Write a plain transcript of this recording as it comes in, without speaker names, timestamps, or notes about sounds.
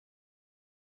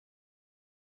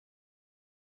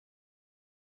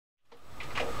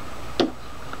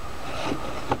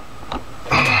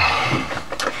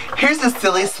Here's a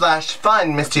silly slash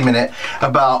fun Misty Minute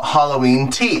about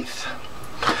Halloween teeth.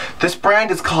 This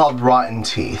brand is called Rotten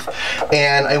Teeth,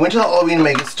 and I went to the Halloween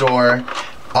mega store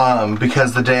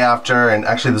because the day after, and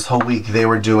actually this whole week, they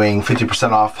were doing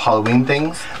 50% off Halloween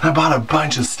things. And I bought a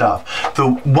bunch of stuff. The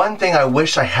one thing I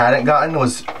wish I hadn't gotten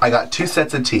was I got 2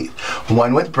 sets of teeth.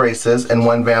 One with braces and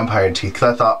one vampire teeth.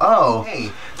 Because I thought, oh,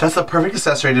 hey, that's the perfect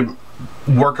accessory to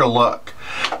work a look.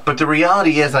 But the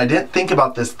reality is, and I didn't think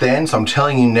about this then, so I'm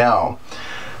telling you now,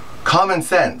 common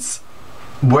sense,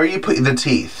 where you put the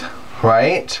teeth,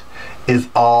 right, is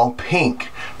all pink.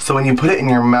 So when you put it in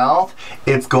your mouth,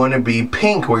 it's going to be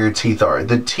pink where your teeth are.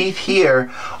 The teeth here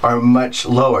are much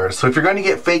lower. So if you're going to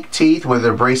get fake teeth, whether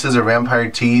they're braces or vampire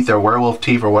teeth or werewolf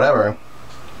teeth or whatever,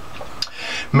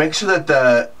 make sure that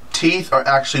the teeth are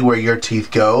actually where your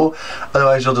teeth go.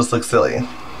 Otherwise you'll just look silly.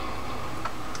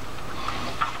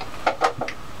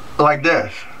 Like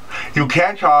this. You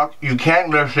can't talk, you can't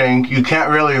lip sync, you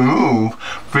can't really move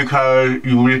because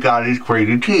you just got these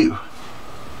crazy teeth.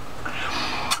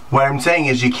 What I'm saying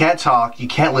is you can't talk, you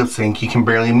can't lip sync, you can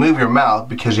barely move your mouth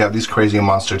because you have these crazy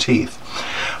monster teeth.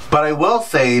 But I will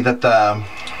say that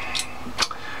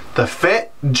the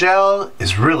Fit gel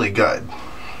is really good.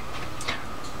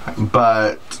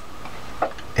 But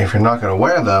if you're not going to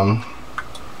wear them,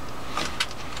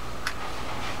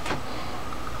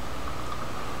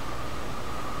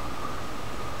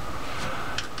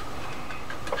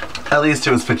 at least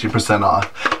it was 50%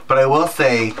 off. But I will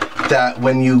say that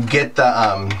when you get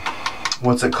the,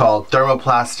 what's it called,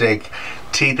 thermoplastic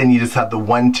teeth and you just have the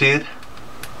one tooth,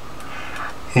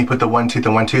 and you put the one tooth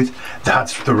and one tooth,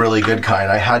 that's the really good kind.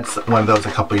 I had one of those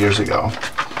a couple years ago.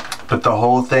 But the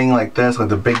whole thing like this with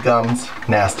the big gums,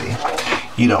 nasty.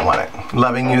 You don't want it.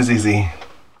 Loving you is easy.